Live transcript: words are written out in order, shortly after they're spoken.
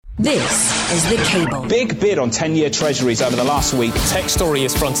This is The Cable. Big bid on 10-year treasuries over the last week. Tech story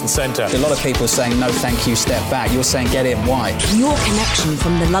is front and centre. A lot of people are saying, no, thank you, step back. You're saying, get in, why? Your connection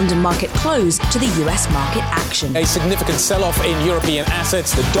from the London market close to the US market action. A significant sell-off in European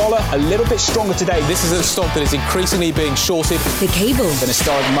assets. The dollar a little bit stronger today. This is a stock that is increasingly being shorted. The Cable. An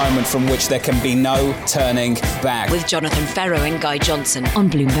historic moment from which there can be no turning back. With Jonathan Ferro and Guy Johnson on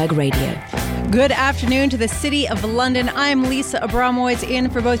Bloomberg Radio. Good afternoon to the City of London. I'm Lisa Abramowicz, in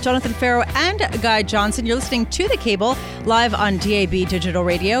for both Jonathan Ferro and Guy Johnson. You're listening to The Cable, live on DAB Digital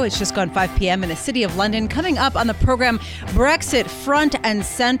Radio. It's just gone 5 p.m. in the City of London. Coming up on the program, Brexit front and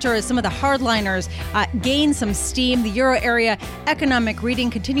center as some of the hardliners gain some steam. The Euro area economic reading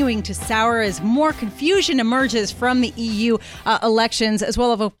continuing to sour as more confusion emerges from the EU elections, as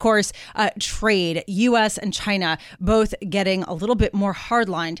well as, of course, trade. U.S. and China both getting a little bit more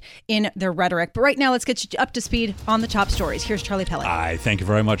hardlined in their rhetoric. But right now, let's get you up to speed on the top stories. Here's Charlie Pellet. Hi, thank you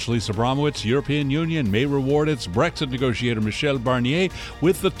very much, Lisa Abramowicz. European Union may reward its Brexit negotiator Michel Barnier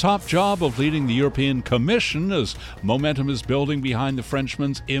with the top job of leading the European Commission as momentum is building behind the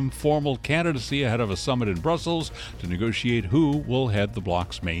Frenchman's informal candidacy ahead of a summit in Brussels to negotiate who will head the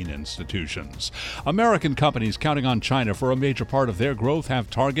bloc's main institutions. American companies counting on China for a major part of their growth have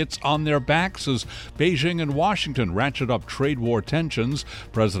targets on their backs as Beijing and Washington ratchet up trade war tensions.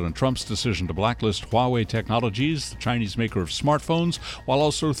 President Trump's decision to blacklist Huawei Technologies, the Chinese maker of smartphones, while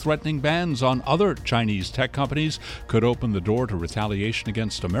also threatening bans on other Chinese tech companies, could open the door to retaliation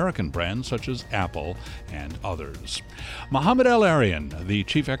against American brands such as Apple and others. Mohamed El-Erian, the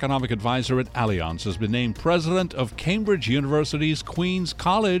chief economic advisor at Allianz, has been named president of Cambridge University's Queen's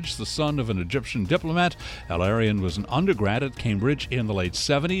College, the son of an Egyptian diplomat. El-Erian was an undergrad at Cambridge in the late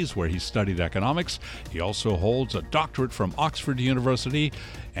 70s, where he studied economics. He also holds a doctorate from Oxford University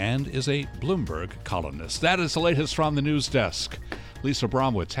and is a Bloomberg columnist. That is the latest from the news desk. Lisa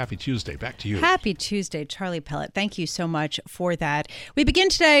Abramowicz, happy Tuesday. Back to you. Happy Tuesday, Charlie Pellet. Thank you so much for that. We begin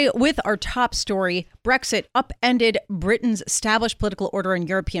today with our top story. Brexit upended Britain's established political order in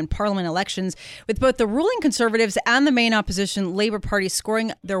European Parliament elections, with both the ruling Conservatives and the main opposition Labour Party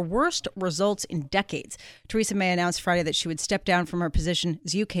scoring their worst results in decades. Theresa May announced Friday that she would step down from her position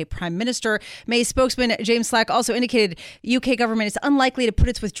as UK Prime Minister. May's spokesman James Slack also indicated the UK government is unlikely to put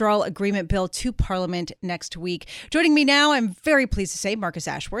its withdrawal agreement bill to Parliament next week. Joining me now, I'm very pleased to say, Marcus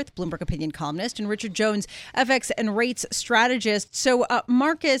Ashworth, Bloomberg Opinion Columnist, and Richard Jones, FX and Rates Strategist. So,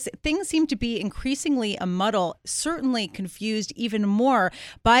 Marcus, things seem to be increasingly a muddle, certainly confused even more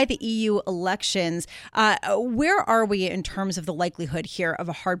by the EU elections. Where are we in terms of the likelihood here of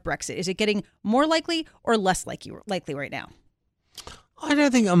a hard Brexit? Is it getting more likely or less likely right now? I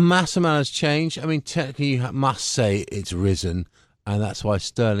don't think a mass amount has changed. I mean, technically, you must say it's risen, and that's why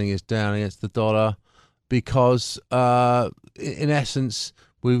sterling is down against the dollar, because in essence,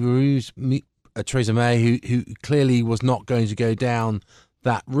 we've used Theresa May, who clearly was not going to go down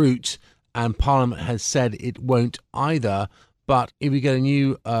that route, and Parliament has said it won't either. But if we get a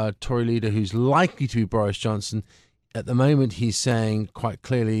new Tory leader who's likely to be Boris Johnson, at the moment he's saying quite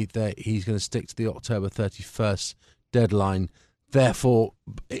clearly that he's going to stick to the October 31st deadline. Therefore,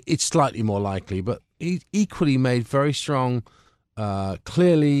 it's slightly more likely. But he equally made very strong,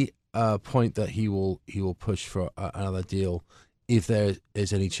 clearly, point that he will push for another deal if there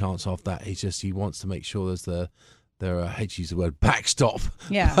is any chance of that. He wants to make sure I hate to use the word backstop,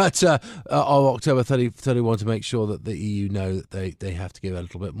 but of October 31 to make sure that the EU know that they have to give a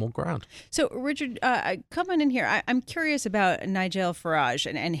little bit more ground. So, Richard, coming in here, I'm curious about Nigel Farage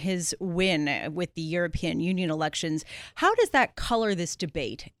and his win with the European Union elections. How does that color this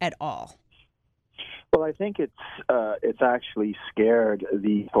debate at all? Well, I think it's actually scared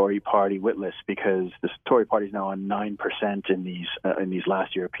the Tory party witless, because the Tory party is now on 9% in these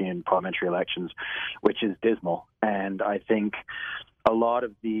last European parliamentary elections, which is dismal. And I think a lot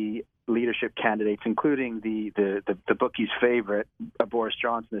of the leadership candidates, including the bookies' favorite, Boris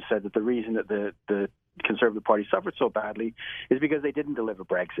Johnson, has said that the reason that the Conservative Party suffered so badly is because they didn't deliver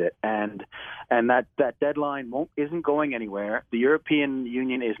Brexit, and that deadline isn't going anywhere. The European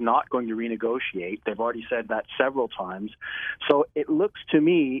Union is not going to renegotiate. They've already said that several times. So it looks to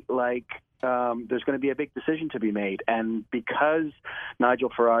me like there's going to be a big decision to be made, and because Nigel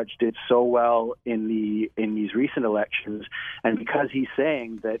Farage did so well in these recent elections, and because he's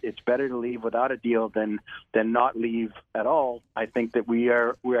saying that it's better to leave without a deal than not leave at all, I think that we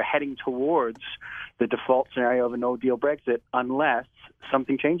are heading towards the default scenario of a no-deal Brexit unless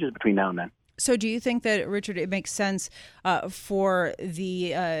something changes between now and then. So do you think that, Richard, it makes sense for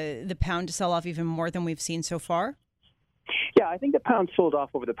the pound to sell off even more than we've seen so far? Yeah, I think the pound sold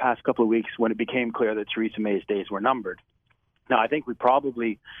off over the past couple of weeks when it became clear that Theresa May's days were numbered. Now, I think we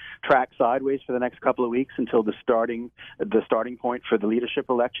probably track sideways for the next couple of weeks until the starting point for the leadership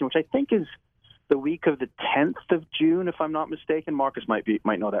election, which I think is the week of the 10th of June, if I'm not mistaken. Marcus might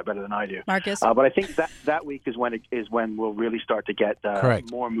know that better than I do. Marcus, but I think that week is when we'll really start to get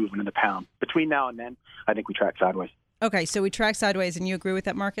more movement in the pound. Between now and then, I think we track sideways. Okay, so we track sideways, and you agree with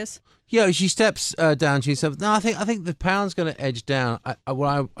that, Marcus? Yeah, she steps down. She said, "No, I think the pound's going to edge down."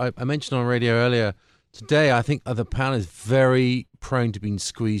 I mentioned on radio earlier today, I think the pound is very prone to being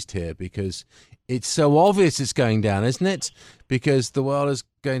squeezed here because it's so obvious it's going down, isn't it? Because the world is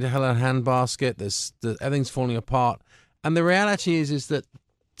going to hell in a handbasket. Everything's falling apart, and the reality is that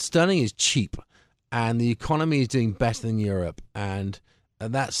sterling is cheap, and the economy is doing better than Europe, and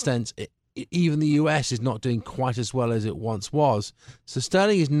in that sense, even the US is not doing quite as well as it once was. So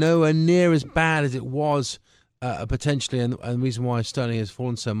sterling is nowhere near as bad as it was potentially, and the reason why sterling has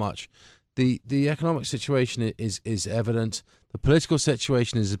fallen so much. The economic situation is evident. The political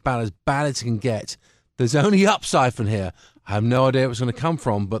situation is about as bad as it can get. There's only upside from here. I have no idea where it's going to come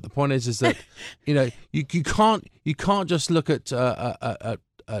from, but the point is that you can't just look at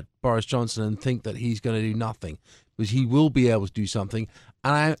Boris Johnson and think that he's going to do nothing, because he will be able to do something.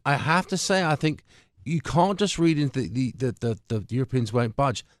 And I have to say, I think you can't just read into the Europeans won't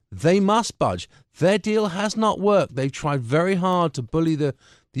budge. They must budge. Their deal has not worked. They've tried very hard to bully the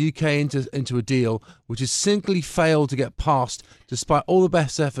UK into a deal which has simply failed to get passed, despite all the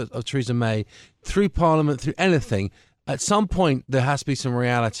best effort of Theresa May, through Parliament, through anything. At some point, there has to be some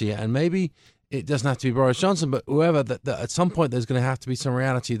reality, and maybe it doesn't have to be Boris Johnson, but whoever, that at some point there's going to have to be some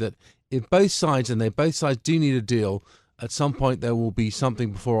reality that if both sides do need a deal, at some point there will be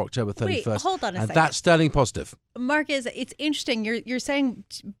something before October 31st. Wait, hold on a second. And that's sterling positive. Marcus, it's interesting. You're saying,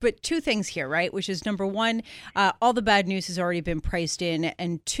 but two things here, right? Which is, number one, all the bad news has already been priced in,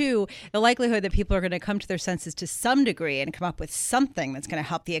 and two, the likelihood that people are going to come to their senses to some degree and come up with something that's going to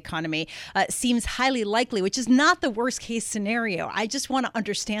help the economy seems highly likely, which is not the worst case scenario. I just want to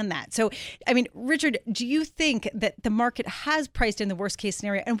understand that. So, I mean, Richard, do you think that the market has priced in the worst case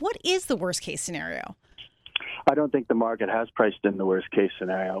scenario, and what is the worst case scenario? I don't think the market has priced in the worst case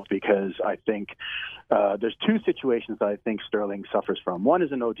scenario, because I think there's two situations that I think sterling suffers from. One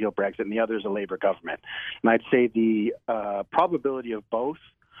is a no-deal Brexit, and the other is a Labour government. And I'd say the probability of both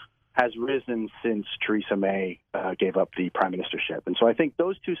has risen since Theresa May gave up the prime ministership. And so I think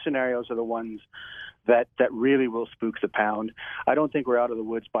those two scenarios are the ones that really will spook the pound. I don't think we're out of the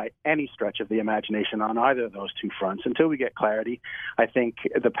woods by any stretch of the imagination on either of those two fronts. Until we get clarity, I think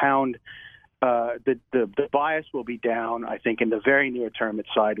the pound... The bias will be down. I think in the very near term it's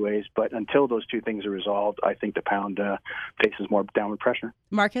sideways, but until those two things are resolved, I think the pound faces more downward pressure.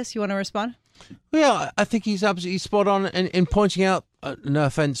 Marcus, you want to respond? Yeah, I think he's absolutely spot on in pointing out, no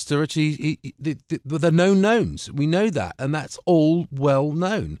offence to Richie, the known knowns. We know that, and that's all well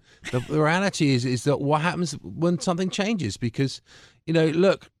known. The reality is that what happens when something changes, because,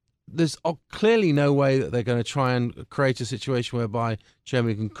 look, there's clearly no way that they're going to try and create a situation whereby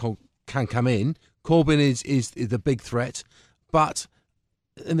Germany can come in. Corbyn is the big threat, but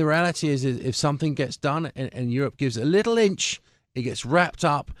and the reality is if something gets done and Europe gives a little inch, it gets wrapped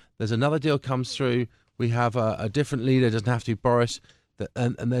up. There's another deal comes through. We have a different leader. It doesn't have to be Boris,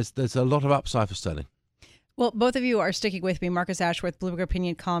 and there's a lot of upside for sterling. Well, both of you are sticking with me. Marcus Ashworth, Bloomberg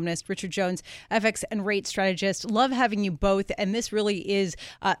Opinion Columnist, Richard Jones, FX and Rates Strategist. Love having you both. And this really is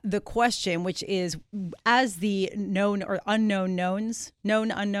the question, which is, as the known or unknown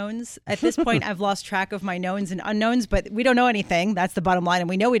known unknowns. At this point, I've lost track of my knowns and unknowns, but we don't know anything. That's the bottom line. And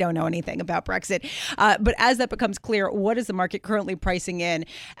we know we don't know anything about Brexit. But as that becomes clear, what is the market currently pricing in?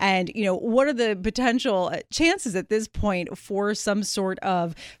 And, what are the potential chances at this point for some sort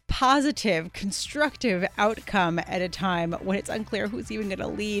of positive, constructive outcome at a time when it's unclear who's even going to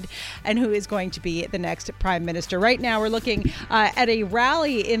lead and who is going to be the next prime minister. Right now, we're looking at a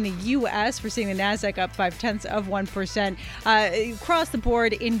rally in the U.S. We're seeing the NASDAQ up 0.5%. Across the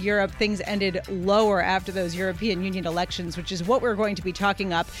board in Europe, things ended lower after those European Union elections, which is what we're going to be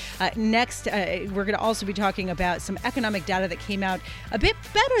talking up next. We're going to also be talking about some economic data that came out a bit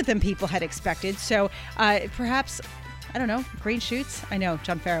better than people had expected. So perhaps, I don't know, green shoots? I know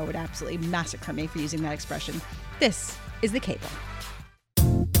John Farrow would absolutely massacre me for using that expression. This is The Cable.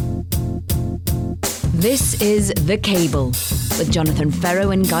 This is The Cable with Jonathan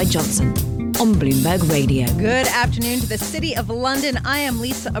Farrow and Guy Johnson on Bloomberg Radio. Good afternoon to the City of London. I am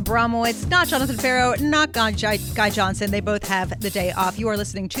Lisa Abramowicz, not Jonathan Farrow, not Guy Johnson. They both have the day off. You are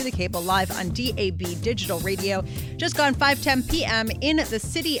listening to The Cable live on DAB Digital Radio. Just gone 5:10 p.m. in the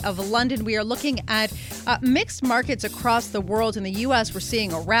City of London. We are looking at mixed markets across the world. In the U.S., we're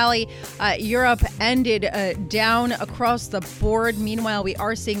seeing a rally. Europe ended down across the board. Meanwhile, we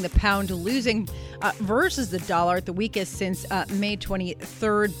are seeing the pound losing versus the dollar at the weakest since May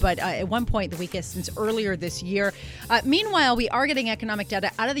 23rd, but at one point the weakest since earlier this year. Meanwhile, we are getting economic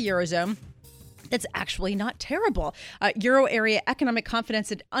data out of the Eurozone. It's actually not terrible. Euro area economic confidence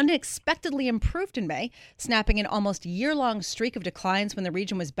had unexpectedly improved in May, snapping an almost year-long streak of declines when the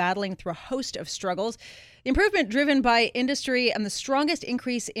region was battling through a host of struggles. The improvement driven by industry and the strongest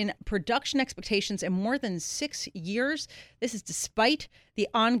increase in production expectations in more than 6 years. This is despite the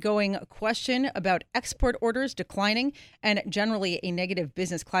ongoing question about export orders declining and generally a negative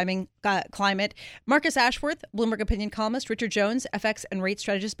business climate. Marcus Ashworth, Bloomberg Opinion Columnist, Richard Jones, FX and Rates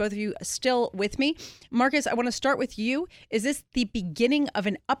Strategist, both of you still with me. Marcus, I want to start with you. Is this the beginning of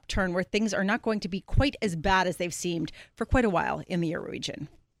an upturn where things are not going to be quite as bad as they've seemed for quite a while in the Euro region?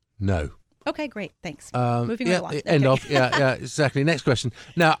 No. Okay, great. Thanks. Moving right along. End of. Yeah, exactly. Next question.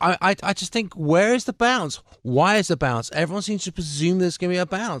 Now, I just think, where is the bounce? Why is the bounce? Everyone seems to presume there's going to be a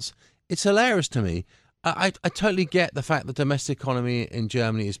bounce. It's hilarious to me. I totally get the fact the domestic economy in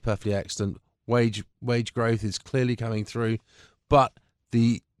Germany is perfectly excellent. Wage growth is clearly coming through. But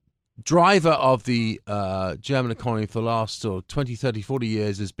the driver of the German economy for the last 20, 30, 40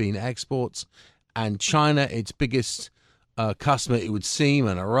 years has been exports. And China, its biggest customer, it would seem,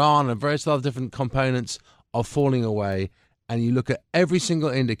 and Iran and various other different components are falling away. And you look at every single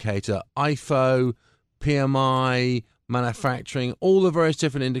indicator, IFO, PMI, manufacturing, all the various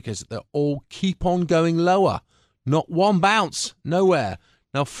different indicators, they all keep on going lower. Not one bounce, nowhere.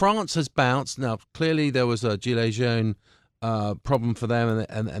 Now, France has bounced. Now, clearly there was a Gilets jaunes problem for them,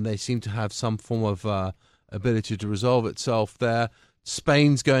 and they seem to have some form of ability to resolve itself there.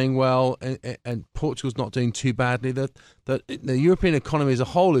 Spain's going well, and Portugal's not doing too badly. The European economy as a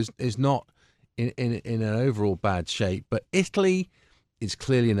whole is not in an overall bad shape, but Italy is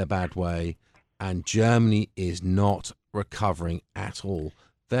clearly in a bad way, and Germany is not recovering at all.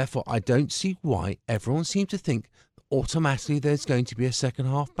 Therefore, I don't see why everyone seems to think automatically there's going to be a second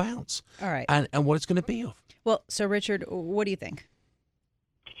half bounce. All right. And what it's going to be of. Well, so Richard, what do you think?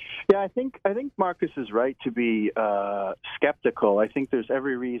 Yeah, I think Marcus is right to be skeptical. I think there's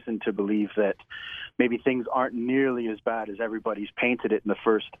every reason to believe that maybe things aren't nearly as bad as everybody's painted it in the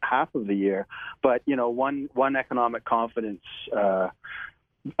first half of the year. But one economic confidence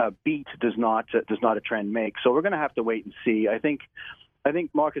beat does not a trend make. So we're going to have to wait and see. I think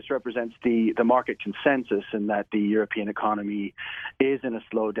Marcus represents the market consensus in that the European economy is in a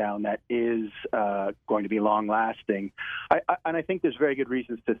slowdown that is going to be long-lasting. And I think there's very good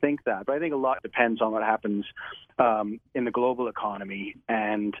reasons to think that. But I think a lot depends on what happens in the global economy.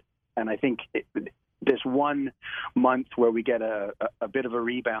 And I think this 1 month where we get a bit of a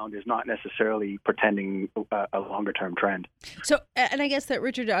rebound is not necessarily portending a longer-term trend. So, and I guess that,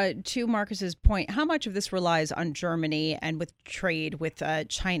 Richard, to Marcus's point, how much of this relies on Germany and with trade with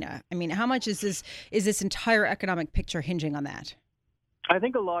China? I mean, how much is this entire economic picture hinging on that? I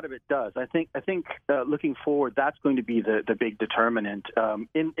think a lot of it does. I think looking forward, that's going to be the big determinant.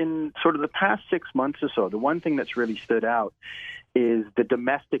 In sort of the past 6 months or so, the one thing that's really stood out is the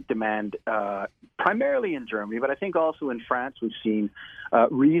domestic demand, primarily in Germany, but I think also in France we've seen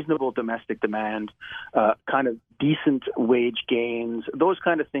reasonable domestic demand, kind of decent wage gains, those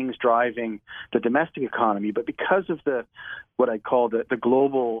kind of things driving the domestic economy. But because of what I call the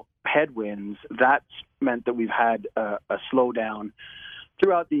global headwinds, that's meant that we've had a slowdown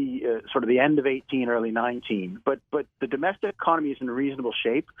throughout the sort of the end of 18, early 19. But the domestic economy is in reasonable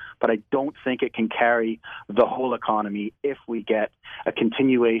shape, but I don't think it can carry the whole economy if we get a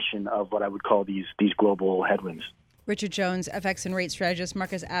continuation of what I would call these global headwinds. Richard Jones, FX and Rates Strategist,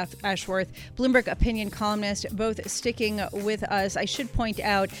 Marcus Ashworth, Bloomberg Opinion Columnist, both sticking with us. I should point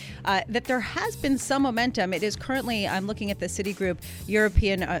out that there has been some momentum. It is currently, I'm looking at the Citigroup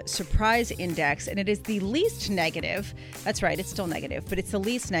European Surprise Index, and it is the least negative. That's right, it's still negative, but it's the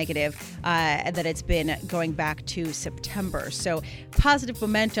least negative that it's been going back to September. So positive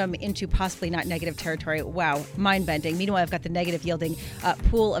momentum into possibly not negative territory. Wow, mind-bending. Meanwhile, I've got the negative yielding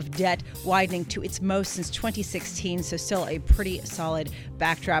pool of debt widening to its most since 2016. So still a pretty solid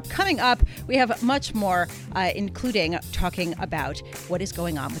backdrop. Coming up, we have much more, including talking about what is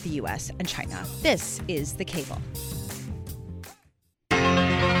going on with the U.S. and China. This is The Cable.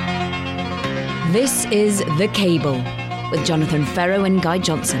 This is The Cable with Jonathan Ferro and Guy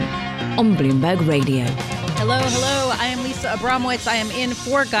Johnson on Bloomberg Radio. Hello. I am Lisa Abramowicz. I am in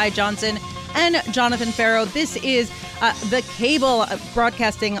for Guy Johnson and Jonathan Ferro. This is the cable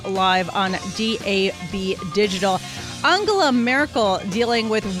broadcasting live on DAB Digital. Angela Merkel dealing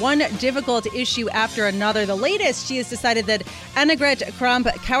with one difficult issue after another. The latest, she has decided that Annegret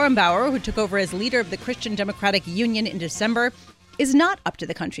Kramp-Karrenbauer, who took over as leader of the Christian Democratic Union in December, is not up to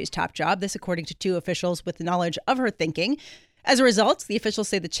the country's top job. This according to two officials with knowledge of her thinking. As a result, the officials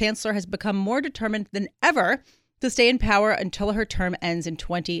say the chancellor has become more determined than ever to stay in power until her term ends in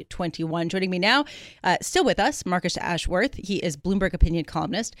 2021. Joining me now, still with us, Marcus Ashworth. He is Bloomberg Opinion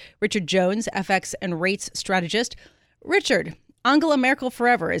Columnist. Richard Jones, FX and Rates Strategist. Richard, Angela Merkel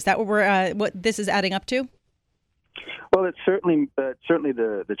forever. Is that what this is adding up to? Well, it's certainly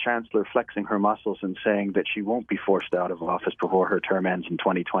the chancellor flexing her muscles and saying that she won't be forced out of office before her term ends in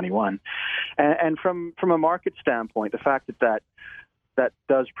 2021. And from a market standpoint, the fact that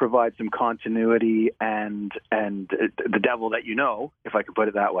does provide some continuity and the devil that you know, if I could put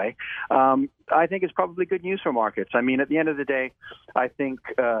it that way, I think is probably good news for markets. I mean, at the end of the day, I think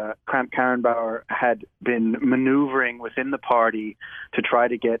Kramp-Karrenbauer had been maneuvering within the party to try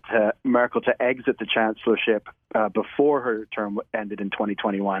to get Merkel to exit the chancellorship before her term ended in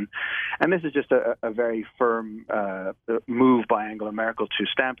 2021. And this is just a very firm move by Angela Merkel to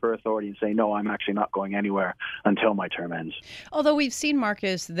stamp her authority and say, no, I'm actually not going anywhere until my term ends. Although we've seen,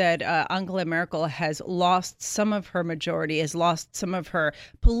 Marcus, that Angela Merkel has lost some of her majority, has lost some of her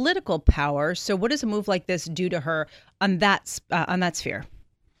political power. So what does a move like this do to her on that sphere?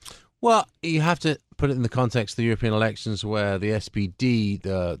 Well, you have to put it in the context of the European elections where the SPD,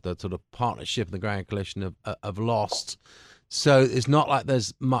 the sort of partnership and the Grand Coalition have lost. So it's not like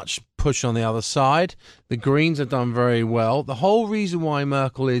there's much push on the other side. The Greens have done very well. The whole reason why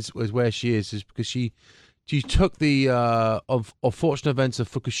Merkel is where she is because she took the unfortunate events of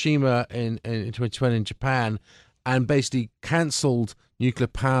Fukushima in 2020 in Japan and basically cancelled nuclear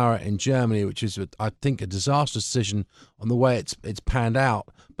power in Germany, which is, I think, a disastrous decision on the way it's panned out.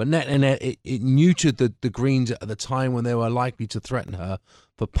 But net it neutered the Greens at the time when they were likely to threaten her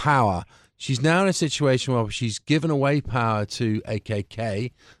for power. She's now in a situation where she's given away power to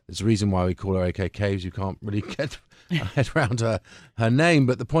AKK. There's a reason why we call her AKK, because you can't really get our head around her name.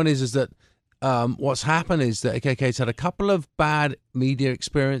 But the point is that what's happened is that AKK's had a couple of bad media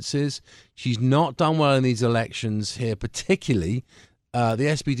experiences. She's not done well in these elections here, particularly. The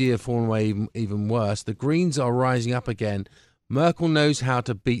SPD have fallen away even worse. The Greens are rising up again. Merkel knows how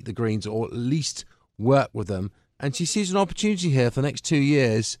to beat the Greens, or at least work with them. And she sees an opportunity here for the next 2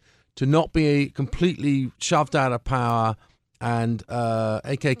 years to not be completely shoved out of power. And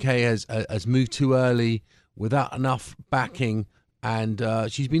AKK has moved too early without enough backing. And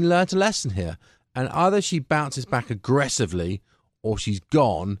she's been learned a lesson here. And either she bounces back aggressively or she's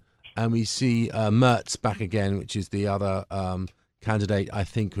gone. And we see Merz back again, which is the other candidate, I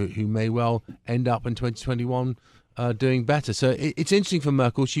think, who may well end up in 2021 doing better. So it's interesting for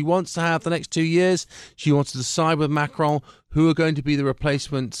Merkel. She wants to have the next 2 years. She wants to decide with Macron who are going to be the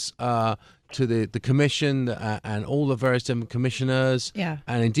replacements to the Commission and all the various different commissioners,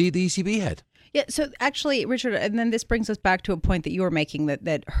 and indeed the ECB head. Yeah, so actually, Richard, and then this brings us back to a point that you were making,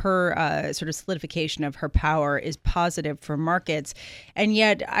 that her sort of solidification of her power is positive for markets. And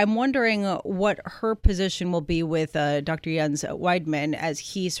yet I'm wondering what her position will be with Dr. Jens Weidmann, as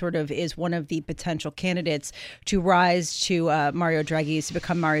he sort of is one of the potential candidates to rise to become Mario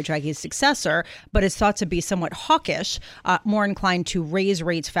Draghi's successor, but is thought to be somewhat hawkish, more inclined to raise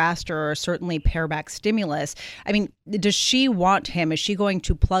rates faster or certainly pare back stimulus. I mean, does she want him? Is she going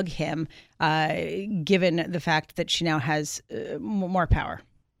to plug him? Given the fact that she now has more power?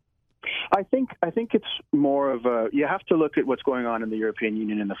 I think it's more of you have to look at what's going on in the European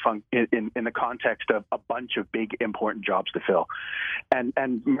Union in the context of a bunch of big important jobs to fill,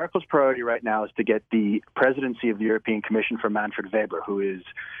 and Merkel's priority right now is to get the presidency of the European Commission for Manfred Weber, who is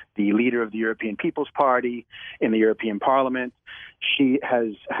the leader of the European People's Party in the European Parliament. She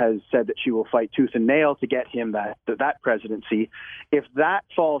has said that she will fight tooth and nail to get him that presidency. If that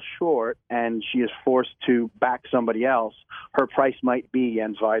falls short and she is forced to back somebody else, her price might be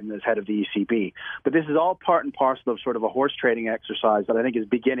Jens Weidmann as head of the ECB. But this is all part and parcel of sort of a horse trading exercise that I think is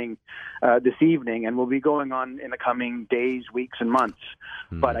beginning this evening and will be going on in the coming days, weeks, and months.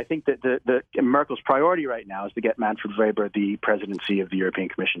 But I think that the Merkel's priority right now is to get Manfred Weber the presidency of the European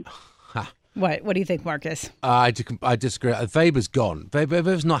Commission. What do you think, Marcus? I disagree. Weber's gone.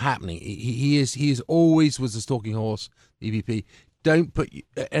 Weber's not happening. He is always was the stalking horse, EVP. Don't put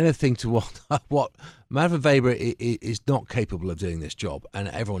anything to what Manfred Weber is not capable of doing this job, and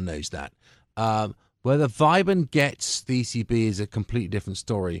everyone knows that. Whether Weiben gets the ECB is a completely different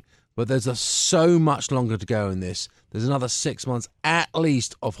story. But there's so much longer to go in this. There's another 6 months at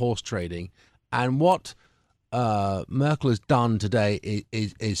least of horse trading. And what Merkel has done today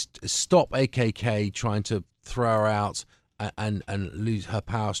is stop AKK trying to throw her out and lose her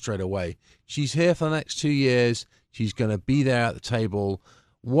power straight away. She's here for the next 2 years. She's going to be there at the table.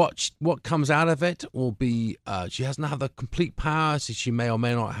 What comes out of it will be she hasn't had the complete power she may or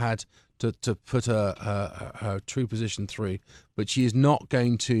may not have had to put her true position through, but she is not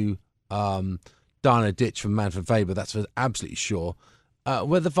going to die in a ditch from Manfred Weber. That's absolutely sure.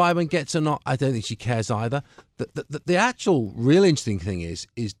 Whether Weiben gets or not, I don't think she cares either. The actual real interesting thing is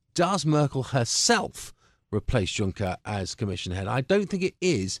does Merkel herself replace Juncker as Commission head? I don't think it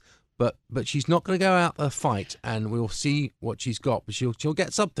is, but she's not going to go out the fight, and we'll see what she's got. But she'll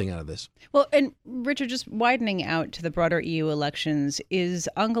get something out of this. Well, and Richard, just widening out to the broader EU elections, is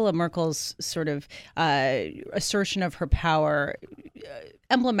Angela Merkel's sort of assertion of her power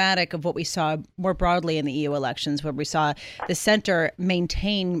emblematic of what we saw more broadly in the EU elections, where we saw the center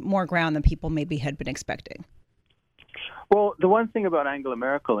maintain more ground than people maybe had been expecting? Well, the one thing about Angela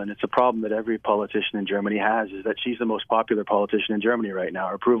Merkel, and it's a problem that every politician in Germany has, is that she's the most popular politician in Germany right now.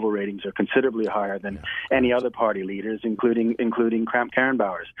 Her approval ratings are considerably higher than any other party leaders, including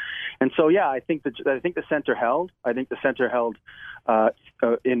Kramp-Karrenbauer's. And so, yeah, I think the center held. I think the center held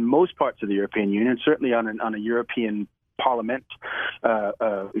in most parts of the European Union, certainly on a European Parliament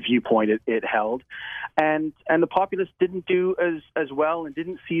viewpoint, it held. And the populists didn't do as well and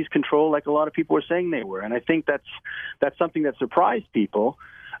didn't seize control like a lot of people were saying they were. And I think that's something that surprised people.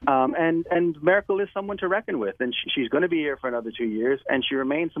 And Merkel is someone to reckon with. And she's going to be here for another 2 years. And she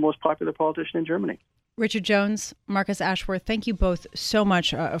remains the most popular politician in Germany. Richard Jones, Marcus Ashworth, thank you both so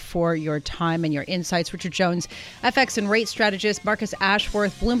much for your time and your insights. Richard Jones, FX and Rates Strategist, Marcus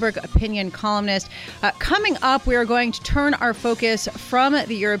Ashworth, Bloomberg Opinion Columnist. Coming up, we are going to turn our focus from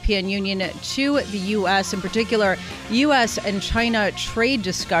the European Union to the U.S., in particular, U.S. and China trade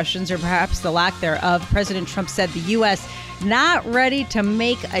discussions, or perhaps the lack thereof. President Trump said the U.S. not ready to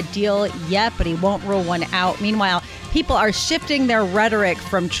make a deal yet, but he won't rule one out. Meanwhile, people are shifting their rhetoric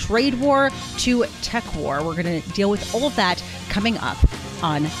from trade war to tech war. We're going to deal with all of that coming up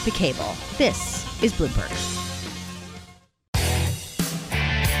on The Cable. This is Bloomberg.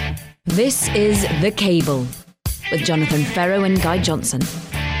 This is The Cable with Jonathan Ferro and Guy Johnson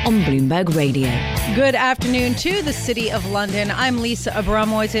on Bloomberg Radio. Good afternoon to the City of London. I'm Lisa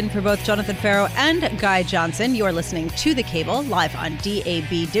Abramowicz in for both Jonathan Ferro and Guy Johnson. You are listening to The Cable live on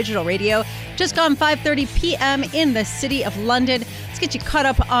DAB Digital Radio. Just gone 5:30 p.m. in the City of London. Let's get you caught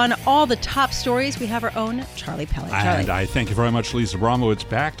up on all the top stories. We have our own Charlie Pellet. And I thank you very much, Lisa Abramowicz.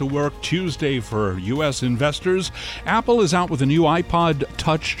 Back to work Tuesday for U.S. investors. Apple is out with a new iPod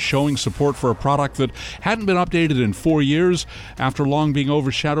Touch showing support for a product that hadn't been updated in 4 years. After long being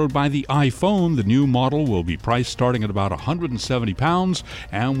overshadowed by the iPhone, the new model will be priced starting at about £170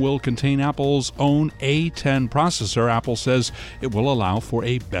 and will contain Apple's own A10 processor. Apple says it will allow for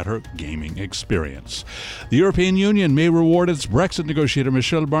a better gaming experience. The European Union may reward its Brexit negotiator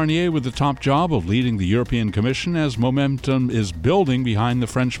Michel Barnier with the top job of leading the European Commission as momentum is building behind the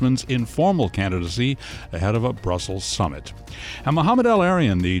Frenchman's informal candidacy ahead of a Brussels summit. And Mohamed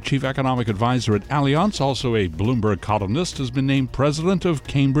El-Arian, the chief economic advisor at Allianz, also a Bloomberg columnist, has been named president of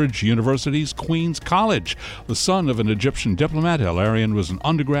Cambridge University's Queen's College. The son of an Egyptian diplomat, El-Arian was an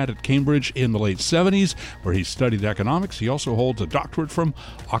undergrad at Cambridge in the late 70s, where he studied economics. He also holds a doctorate from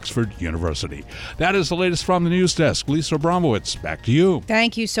Oxford University. That is the latest from the news desk. Lisa Abramowicz, back to you.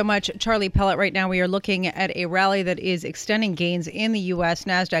 Thank you so much, Charlie Pellet. Right now, we are looking at a rally that is extending gains in the U.S.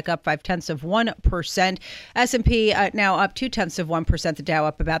 NASDAQ up 0.5%. S&P now up 0.2%. The Dow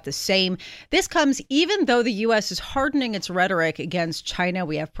up about the same. This comes even though the U.S. is hardening its rhetoric against China.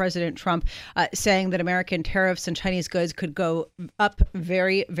 We have President Trump saying that American tariffs on Chinese goods could go up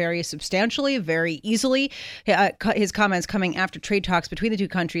very, very substantially, very easily. His comments coming after trade talks between the two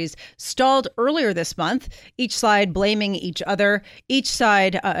countries stalled earlier this month, each side blaming each other, each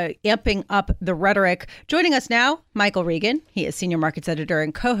side amping up the rhetoric. Joining us now, Michael Regan. He is senior markets editor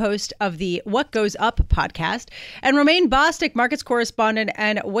and co-host of the What Goes Up podcast, and Romaine Bostick, markets correspondent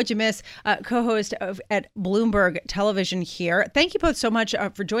and What'd You Miss co-host at Bloomberg Television here. Thank you both so much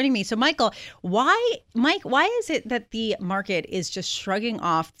for joining me. So, Michael, why is it that the market is just shrugging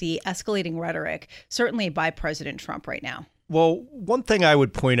off the escalating rhetoric, certainly by President Trump right now? Well, one thing I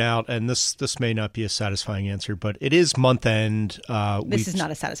would point out, and this may not be a satisfying answer, but it is month end. This is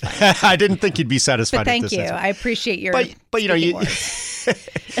not a satisfying answer. I didn't think you'd be satisfied. But thank with this you. answer. I appreciate your. But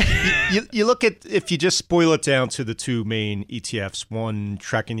you look at, if you just boil it down to the two main ETFs, one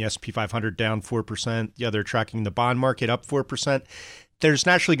tracking the S&P 500 down 4%, the other tracking the bond market up 4%. There's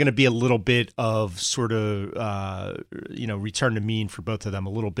naturally going to be a little bit of sort of return to mean for both of them, a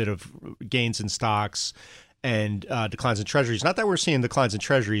little bit of gains in stocks and declines in treasuries. Not that we're seeing declines in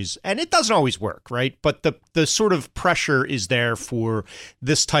treasuries, and it doesn't always work, right? But the sort of pressure is there for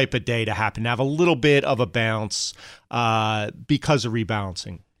this type of day to happen, to have a little bit of a bounce because of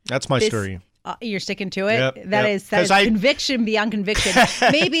rebalancing. That's my story. You're sticking to it. Yep, That yep. is conviction beyond conviction.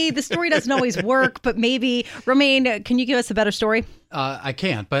 Maybe the story doesn't always work, but maybe, Romaine, can you give us a better story? I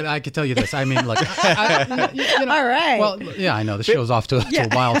can't, but I can tell you this. I mean, look. All right. Well, yeah, I know the show's off to a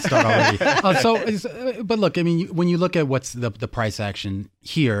wild start already. But look, I mean, when you look at what's the price action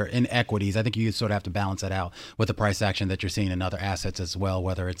here in equities, I think you sort of have to balance that out with the price action that you're seeing in other assets as well,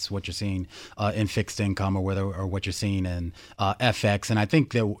 whether it's what you're seeing in fixed income or what you're seeing in FX. And I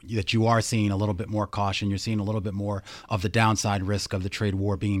think that you are seeing a little bit more caution. You're seeing a little bit more of the downside risk of the trade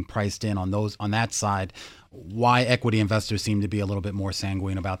war being priced in on that side. Why equity investors seem to be a little bit more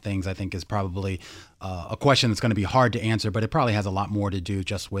sanguine about things, I think, is probably a question that's going to be hard to answer, but it probably has a lot more to do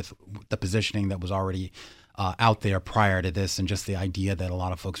just with the positioning that was already out there prior to this, and just the idea that a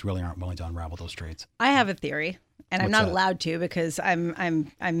lot of folks really aren't willing to unravel those trades. I have a theory. And I'm What's not that? allowed to because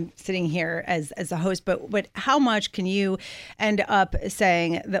I'm sitting here as a host. But how much can you end up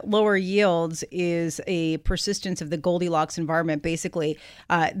saying that lower yields is a persistence of the Goldilocks environment? Basically,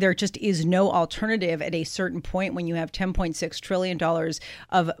 there just is no alternative at a certain point when you have $10.6 trillion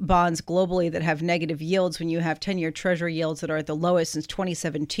of bonds globally that have negative yields, when you have 10-year Treasury yields that are at the lowest since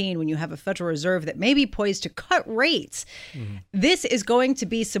 2017, when you have a Federal Reserve that may be poised to cut rates. Mm-hmm. This is going to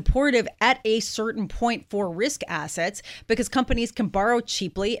be supportive at a certain point for risk assets because companies can borrow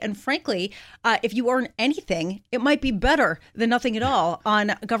cheaply. And frankly, if you earn anything, it might be better than nothing at all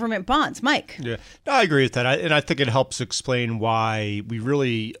on government bonds. Mike? Yeah, no, I agree with that. And I think it helps explain why we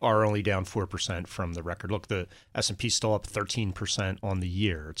really are only down 4% from the record. Look, the S&P is still up 13% on the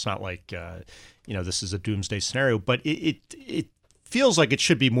year. It's not like, this is a doomsday scenario, but it feels like it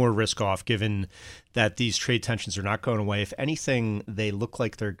should be more risk off given that these trade tensions are not going away. If anything, they look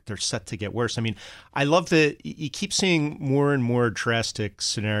like they're set to get worse. I mean, I love that you keep seeing more and more drastic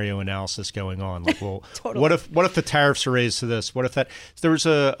scenario analysis going on. Like, well, Totally. what if the tariffs are raised to this? What if that? There was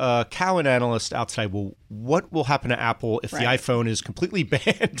a Cowen analyst outside. Well, what will happen to Apple if the iPhone is completely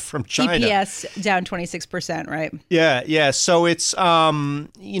banned from China? EPS down 26%, right? Yeah. So it's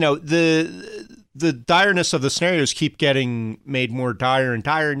the direness of the scenarios keep getting made more dire and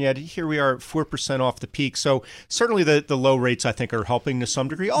dire, and yet here we are at 4% off the peak. So certainly the low rates, I think, are helping to some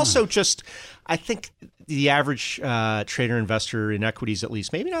degree. Also, just I think the average trader investor in equities, at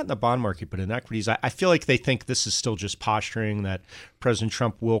least, maybe not in the bond market, but in equities, I feel like they think this is still just posturing, that President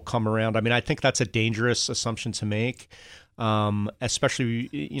Trump will come around. I mean, I think that's a dangerous assumption to make.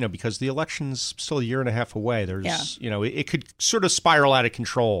 Especially, because the election's still a year and a half away. There's, it could sort of spiral out of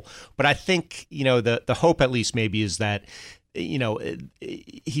control. But I think, the hope at least maybe is that,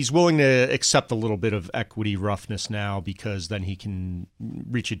 he's willing to accept a little bit of equity roughness now because then he can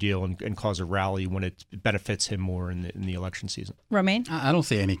reach a deal and cause a rally when it benefits him more in the election season. Romaine? I don't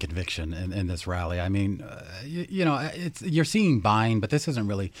see any conviction in this rally. I mean, you're seeing buying, but this isn't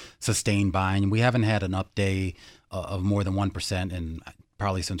really sustained buying. We haven't had an up day of more than 1% in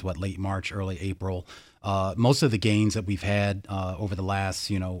probably since late March, early April. Most of the gains that we've had over the last,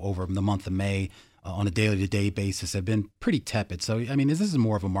 over the month of May on a daily-to-day basis have been pretty tepid. So, I mean, this is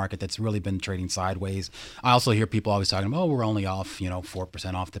more of a market that's really been trading sideways. I also hear people always talking about, we're only off,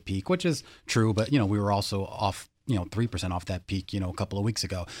 4% off the peak, which is true. But, we were also off 3% off that peak, a couple of weeks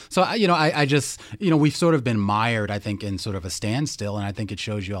ago. So, I just, we've sort of been mired, I think, in sort of a standstill. And I think it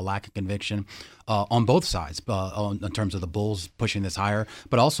shows you a lack of conviction on both sides, in terms of the bulls pushing this higher,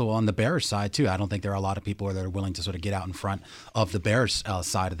 but also on the bearish side, too. I don't think there are a lot of people that are willing to sort of get out in front of the bearish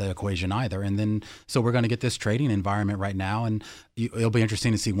side of the equation either. And then, so we're going to get this trading environment right now. And it'll be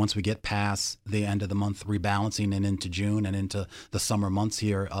interesting to see once we get past the end of the month rebalancing and into June and into the summer months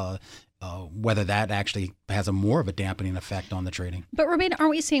here, whether that actually has more of a dampening effect on the trading. But Romaine,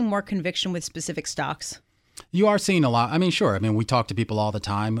 aren't we seeing more conviction with specific stocks? You are seeing a lot. I mean, sure. I mean, we talk to people all the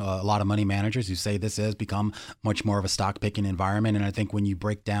time, a lot of money managers who say this has become much more of a stock picking environment. And I think when you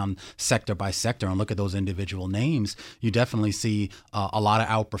break down sector by sector and look at those individual names, you definitely see a lot of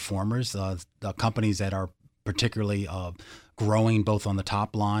outperformers, companies that are particularly growing both on the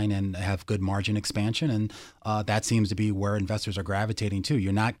top line and have good margin expansion. And that seems to be where investors are gravitating to.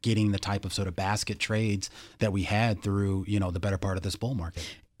 You're not getting the type of sort of basket trades that we had through, the better part of this bull market.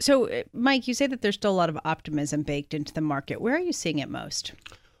 So, Mike, you say that there's still a lot of optimism baked into the market. Where are you seeing it most?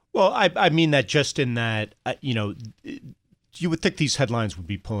 Well, I mean that just in that, you would think these headlines would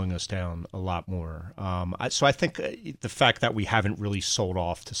be pulling us down a lot more. So I think the fact that we haven't really sold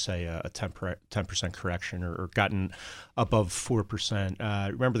off to, say, a 10% correction or gotten above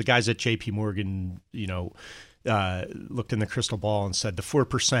 4%. Remember the guys at J.P. Morgan, looked in the crystal ball and said the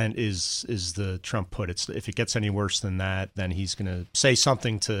 4% is the Trump put. If it gets any worse than that, then he's going to say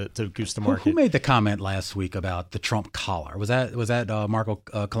something to goose the market. Who made the comment last week about the Trump collar? Was that Marco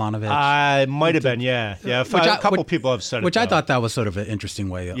Kolanovic? Might have been, yeah. A couple people have said it. Which I thought that was sort of an interesting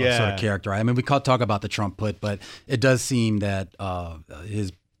way of sort of characterize. I mean, we talk about the Trump put, but it does seem that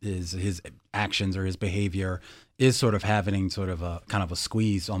his actions or his behavior is sort of having sort of a kind of a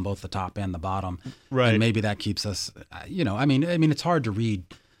squeeze on both the top and the bottom. Right. And maybe that keeps us, I mean, it's hard to read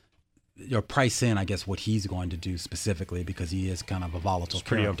or price in, I guess, what he's going to do specifically because he is kind of a volatile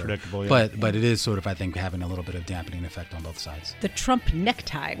character. Pretty unpredictable, yeah. But it is sort of, I think, having a little bit of dampening effect on both sides. The Trump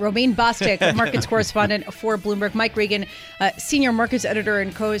necktie. Romaine Bostick, markets correspondent for Bloomberg. Mike Regan, senior markets editor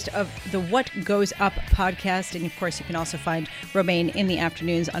and co-host of the What Goes Up podcast. And, of course, you can also find Romaine in the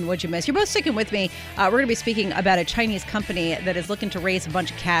afternoons on What'd You Miss. You're both sticking with me. We're going to be speaking about a Chinese company that is looking to raise a bunch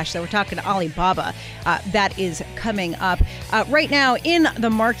of cash. So we're talking Alibaba. That is coming up. Right now in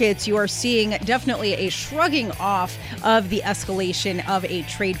the markets, you are seeing definitely a shrugging off of the escalation of a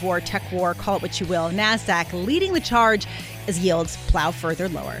trade war, tech war, call it what you will. NASDAQ leading the charge as yields plow further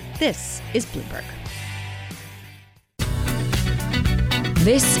lower. This is Bloomberg.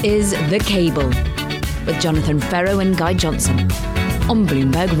 This is The Cable with Jonathan Ferro and Guy Johnson on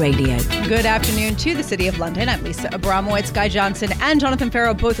Bloomberg Radio. Good afternoon to the City of London. I'm Lisa Abramowicz. Guy Johnson and Jonathan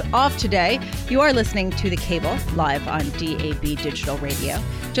Ferro both off today. You are listening to The Cable live on DAB Digital Radio.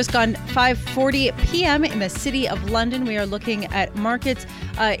 Just gone 5:40 p.m. in the City of London. We are looking at markets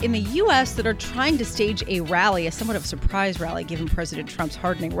in the U.S. that are trying to stage a rally, a somewhat of a surprise rally, given President Trump's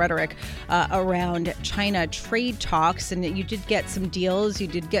hardening rhetoric around China trade talks. And you did get some deals. You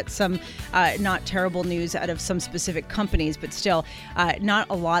did get some not terrible news out of some specific companies, but still not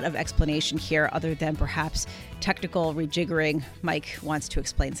a lot of explanation here other than perhaps technical rejiggering. Mike wants to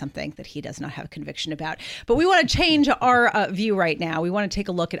explain something that he does not have conviction about. But we want to change our view right now. We want to take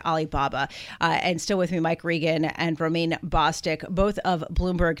a look at Alibaba. And still with me, Mike Regan and Romaine Bostick, both of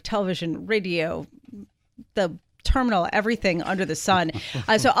Bloomberg Television, Radio, the terminal, everything under the sun.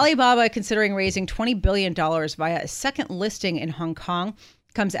 So Alibaba considering raising $20 billion via a second listing in Hong Kong.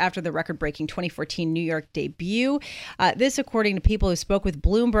 Comes after the record-breaking 2014 New York debut. This, according to people who spoke with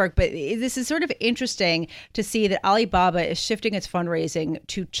Bloomberg, but this is sort of interesting to see that Alibaba is shifting its fundraising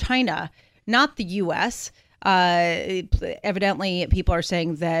to China, not the U.S. Evidently, people are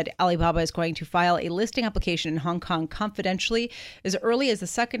saying that Alibaba is going to file a listing application in Hong Kong confidentially as early as the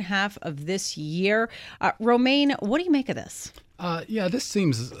second half of this year. Romaine, what do you make of this? This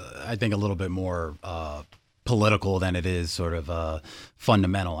seems, I think, a little bit more political than it is sort of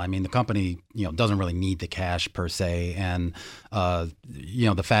fundamental. I mean, the company, doesn't really need the cash per se. And,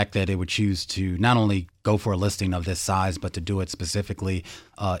 the fact that it would choose to not only go for a listing of this size, but to do it specifically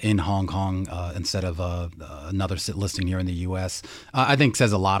in Hong Kong instead of another listing here in the U.S., I think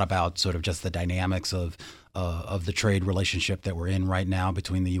says a lot about sort of just the dynamics of the trade relationship that we're in right now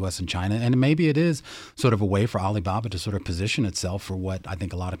between the U.S. and China. And maybe it is sort of a way for Alibaba to sort of position itself for what I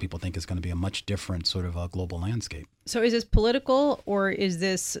think a lot of people think is going to be a much different sort of global landscape. So is this political, or is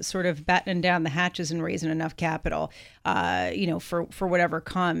this sort of battening down the hatches and raising enough capital, for whatever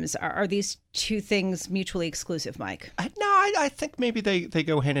comes? Are these two things mutually exclusive, Mike? I think maybe they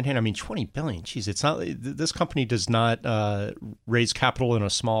go hand in hand. I mean, $20 billion. Geez, it's not. This company does not raise capital in a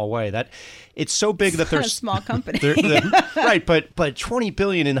small way. That it's so big that there's a small company, right? But $20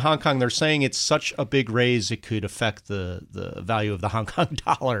 billion in Hong Kong. They're saying it's such a big raise it could affect the value of the Hong Kong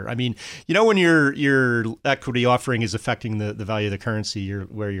dollar. I mean, when your equity offering is affecting the value of the currency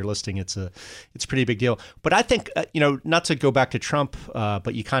where you're listing, it's a pretty big deal. But I think not to go back to Trump,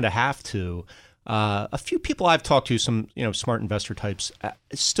 but you kind of have to. A few people I've talked to, some smart investor types,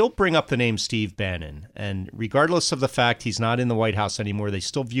 still bring up the name Steve Bannon, and regardless of the fact he's not in the White House anymore, they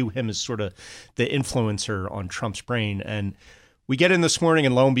still view him as sort of the influencer on Trump's brain. And we get in this morning,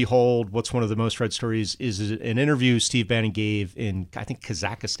 and lo and behold, what's one of the most read stories is an interview Steve Bannon gave in, I think,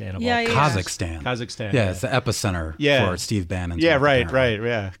 Kazakhstan. Kazakhstan. Yeah, it's the epicenter for Steve Bannon. Yeah, right.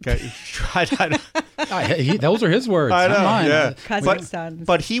 Yeah. Those are his words. I know, not mine. yeah. Kazakhstan.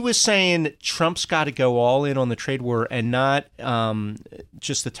 But he was saying Trump's got to go all in on the trade war and not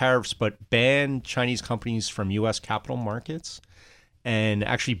just the tariffs, but ban Chinese companies from U.S. capital markets and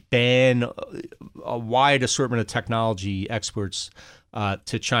actually ban a wide assortment of technology exports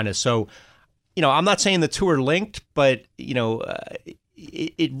to China. So, I'm not saying the two are linked, but,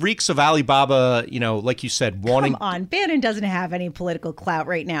 it reeks of Alibaba, like you said, wanting. Come on, Bannon doesn't have any political clout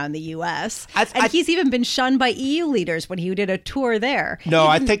right now in the U.S. And he's even been shunned by EU leaders when he did a tour there. No,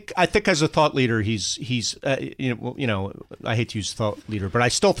 I think as a thought leader, he's I hate to use thought leader, but I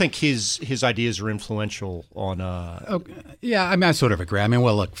still think his ideas are influential on. Yeah, I mean, I sort of agree. I mean,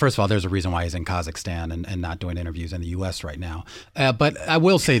 well, look, first of all, there's a reason why he's in Kazakhstan and not doing interviews in the U.S. right now. But I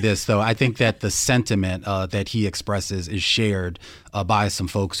will say this, though. I think that the sentiment that he expresses is shared by some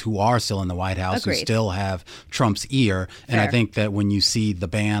folks who are still in the White House, Agreed. who still have Trump's ear. And Fair. I think that when you see the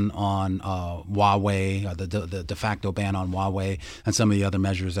ban on Huawei, the de facto ban on Huawei, and some of the other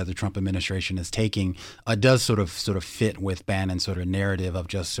measures that the Trump administration is taking, does sort of fit with Bannon's sort of narrative of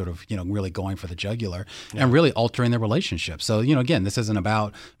just sort of really going for the jugular and really altering the relationship. So again, this isn't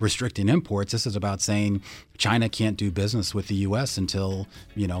about restricting imports. This is about saying China can't do business with the U.S. until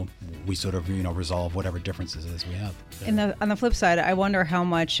we sort of resolve whatever differences is we have. On the flip side, I wonder how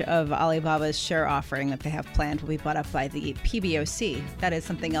much of Alibaba's share offering that they have planned will be bought up by the PBOC. That is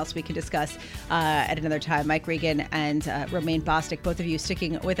something else we can discuss at another time. Mike Regan and Romaine Bostick, both of you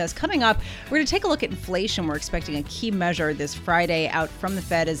sticking with us. Coming up, we're going to take a look at inflation. We're expecting a key measure this Friday out from the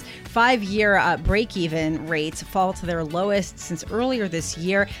Fed as 5-year break-even rates fall to their lowest since earlier this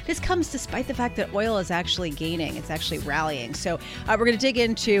year. This comes despite the fact that oil is actually gaining. It's actually rallying. So we're going to dig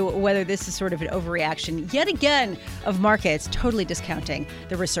into whether this is sort of an overreaction yet again of markets totally discounting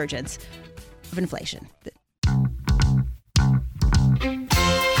the resurgence of inflation.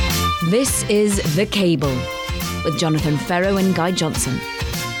 This is The Cable with Jonathan Ferro and Guy Johnson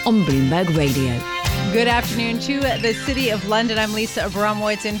on Bloomberg Radio. Good afternoon to the City of London. I'm Lisa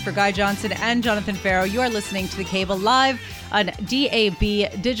Abramowicz in for Guy Johnson and Jonathan Ferro. You are listening to The Cable live on DAB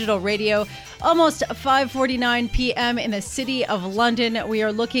Digital Radio. Almost 5:49 p.m. in the City of London. We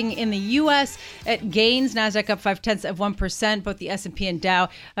are looking in the U.S. at gains. Nasdaq up 0.5%. Both the S&P and Dow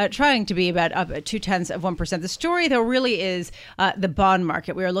trying to be about up 0.2%. The story, though, really is the bond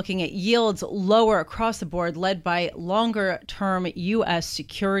market. We are looking at yields lower across the board, led by longer-term U.S.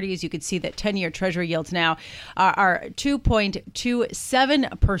 securities. You can see that 10-year Treasury yields now are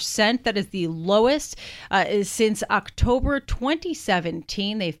 2.27%. That is the lowest since October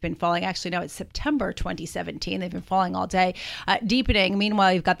 2017. They've been falling. Actually, now it's September 2017. They've been falling all day, deepening.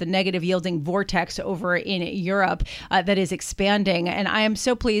 Meanwhile, you've got the negative yielding vortex over in Europe that is expanding. And I am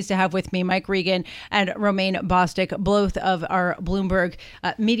so pleased to have with me Mike Regan and Romaine Bostick, both of our Bloomberg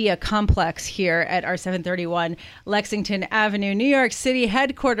media complex here at our 731 Lexington Avenue, New York City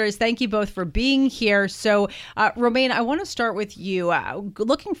headquarters. Thank you both for being here. So, Romaine, I want to start with you.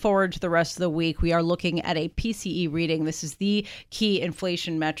 Looking forward to the rest of the week, we are looking at a PCE reading. This is the key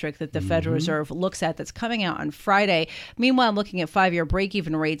inflation metric that the Federal Reserve looks at that's coming out on Friday. Meanwhile, I'm looking at 5-year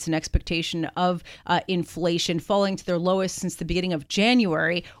break-even rates and expectation of inflation falling to their lowest since the beginning of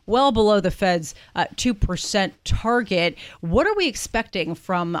January, well below the Fed's 2% target. What are we expecting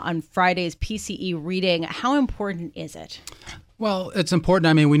from on Friday's PCE reading? How important is it? Well, it's important.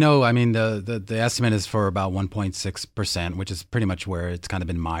 I mean, we know, the estimate is for about 1.6%, which is pretty much where it's kind of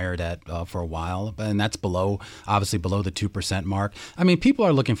been mired at for a while. And that's obviously below the 2% mark. I mean, people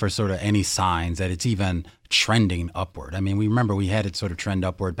are looking for sort of any signs that it's even trending upward. I mean, we remember we had it sort of trend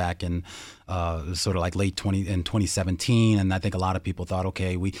upward back in sort of like in 2017. And I think a lot of people thought,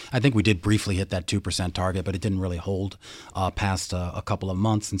 okay, I think we did briefly hit that 2% target, but it didn't really hold past a couple of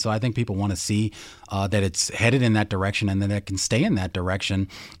months. And so I think people want to see that it's headed in that direction and that it can stay in that direction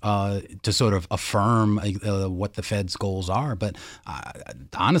to sort of affirm what the Fed's goals are. But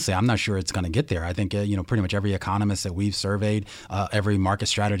honestly, I'm not sure it's going to get there. I think, pretty much every economist that we've surveyed, every market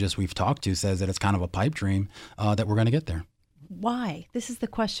strategist we've talked to says that it's kind of a pipe dream that we're going to get there. Why? This is the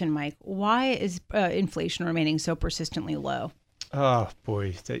question, Mike. Why is inflation remaining so persistently low? Oh,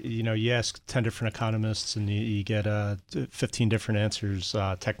 boy. You ask 10 different economists and you get 15 different answers.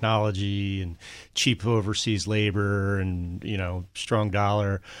 Technology and cheap overseas labor and, strong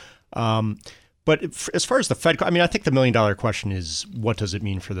dollar. But as far as the Fed, I think the $1 million question is, what does it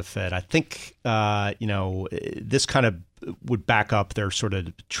mean for the Fed? I think, this kind of would back up their sort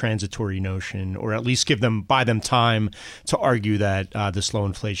of transitory notion, or at least buy them time to argue that this low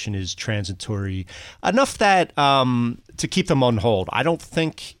inflation is transitory enough that to keep them on hold. I don't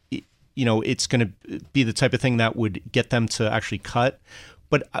think, it's going to be the type of thing that would get them to actually cut.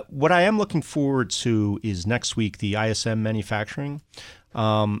 But what I am looking forward to is next week, the ISM manufacturing,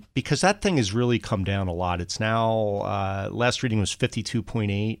 because that thing has really come down a lot. It's now, last reading was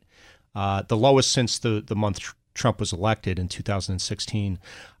 52.8, the lowest since the month Trump was elected in 2016.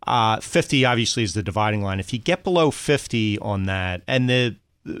 50 obviously is the dividing line. If you get below 50 on that, and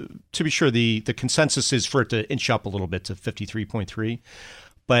to be sure, the consensus is for it to inch up a little bit to 53.3.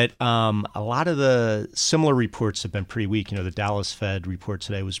 But a lot of the similar reports have been pretty weak. The Dallas Fed report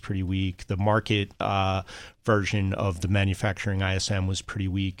today was pretty weak. The market version of the manufacturing ISM was pretty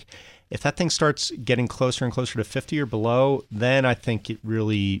weak. If that thing starts getting closer and closer to 50 or below, then I think it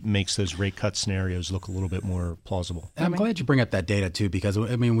really makes those rate cut scenarios look a little bit more plausible. And I'm glad you bring up that data, too, because,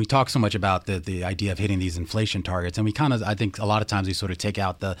 we talk so much about the idea of hitting these inflation targets. And we I think a lot of times we sort of take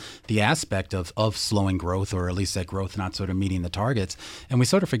out the aspect of slowing growth, or at least that growth not sort of meeting the targets. And we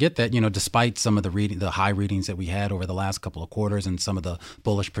sort of forget that, despite some of the high readings that we had over the last couple of quarters and some of the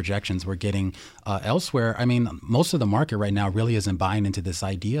bullish projections we're getting elsewhere, most of the market right now really isn't buying into this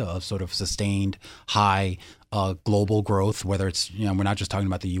idea of sort of sustained high global growth, whether it's, we're not just talking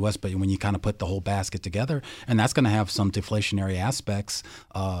about the U.S., but when you kind of put the whole basket together, and that's going to have some deflationary aspects,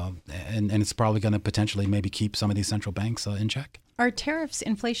 and it's probably going to potentially maybe keep some of these central banks in check. Are tariffs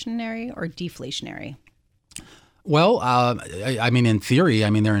inflationary or deflationary? Well, in theory, they're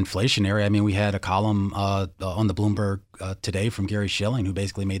inflationary. We had a column on the Bloomberg today from Gary Schilling, who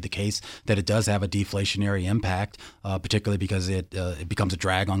basically made the case that it does have a deflationary impact, particularly because it becomes a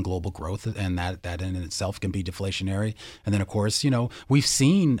drag on global growth, and that in itself can be deflationary. And then, of course, we've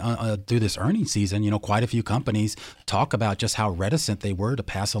seen through this earnings season, quite a few companies talk about just how reticent they were to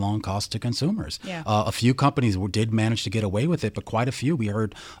pass along costs to consumers. Yeah. A few companies did manage to get away with it, but quite a few we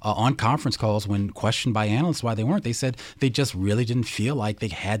heard on conference calls when questioned by analysts why they weren't. They said they just really didn't feel like they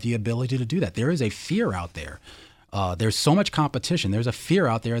had the ability to do that. There is a fear out there. There's so much competition. There's a fear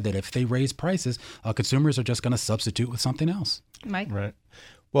out there that if they raise prices, consumers are just going to substitute with something else. Mike? Right.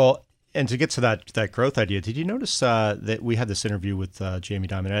 Well, and to get to that growth idea, did you notice that we had this interview with Jamie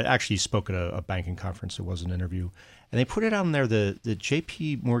Dimon? I actually spoke at a banking conference. It was an interview. And they put it out there, the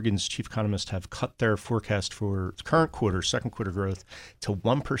JP Morgan's chief economists have cut their forecast for current quarter, second quarter growth to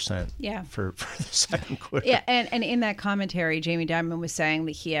 1% for the second quarter. Yeah, and in that commentary, Jamie Dimon was saying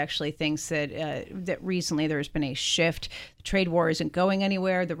that he actually thinks that recently there's been a shift. The trade war isn't going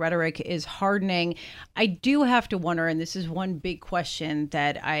anywhere. The rhetoric is hardening. I do have to wonder, and this is one big question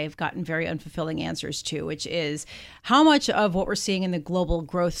that I've gotten very unfulfilling answers to, which is how much of what we're seeing in the global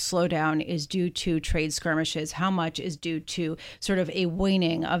growth slowdown is due to trade skirmishes? How much is due to sort of a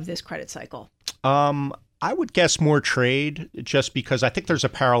waning of this credit cycle? I would guess more trade, just because I think there's a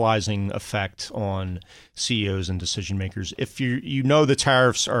paralyzing effect on CEOs and decision makers. If you know the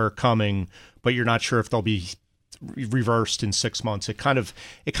tariffs are coming, but you're not sure if they'll be reversed in 6 months, it kind of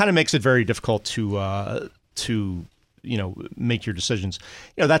makes it very difficult to make your decisions.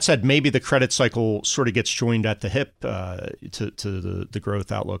 That said, maybe the credit cycle sort of gets joined at the hip to the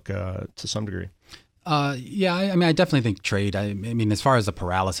growth outlook to some degree. I definitely think trade. As far as the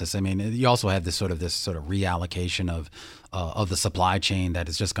paralysis, you also have this sort of reallocation of the supply chain that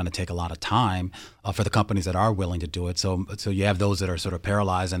is just going to take a lot of time for the companies that are willing to do it. So you have those that are sort of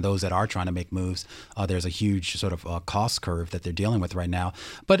paralyzed and those that are trying to make moves. There's a huge sort of cost curve that they're dealing with right now.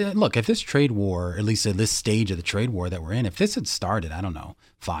 But look, if this trade war, at least at this stage of the trade war that we're in, if this had started,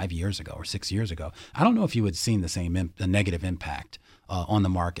 5 years ago or 6 years ago, I don't know if you would have seen the negative impact on the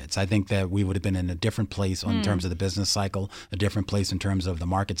markets. I think that we would have been in a different place in terms of the business cycle, a different place in terms of the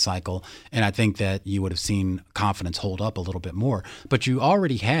market cycle. And I think that you would have seen confidence hold up a little bit more. But you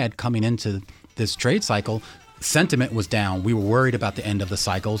already had, coming into this trade cycle, sentiment was down. We were worried about the end of the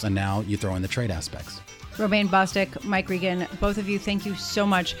cycles, and now you throw in the trade aspects. Romaine Bostick, Mike Regan, both of you, thank you so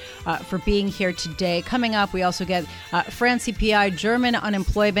much for being here today. Coming up, we also get France CPI, German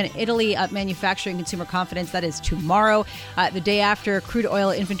unemployment, Italy manufacturing consumer confidence. That is tomorrow. The day after, crude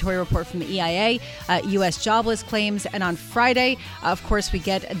oil inventory report from the EIA, U.S. jobless claims. And on Friday, of course, we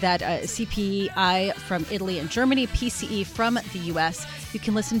get that CPI from Italy and Germany, PCE from the U.S. You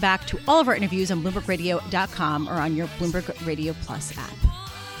can listen back to all of our interviews on BloombergRadio.com or on your Bloomberg Radio Plus app.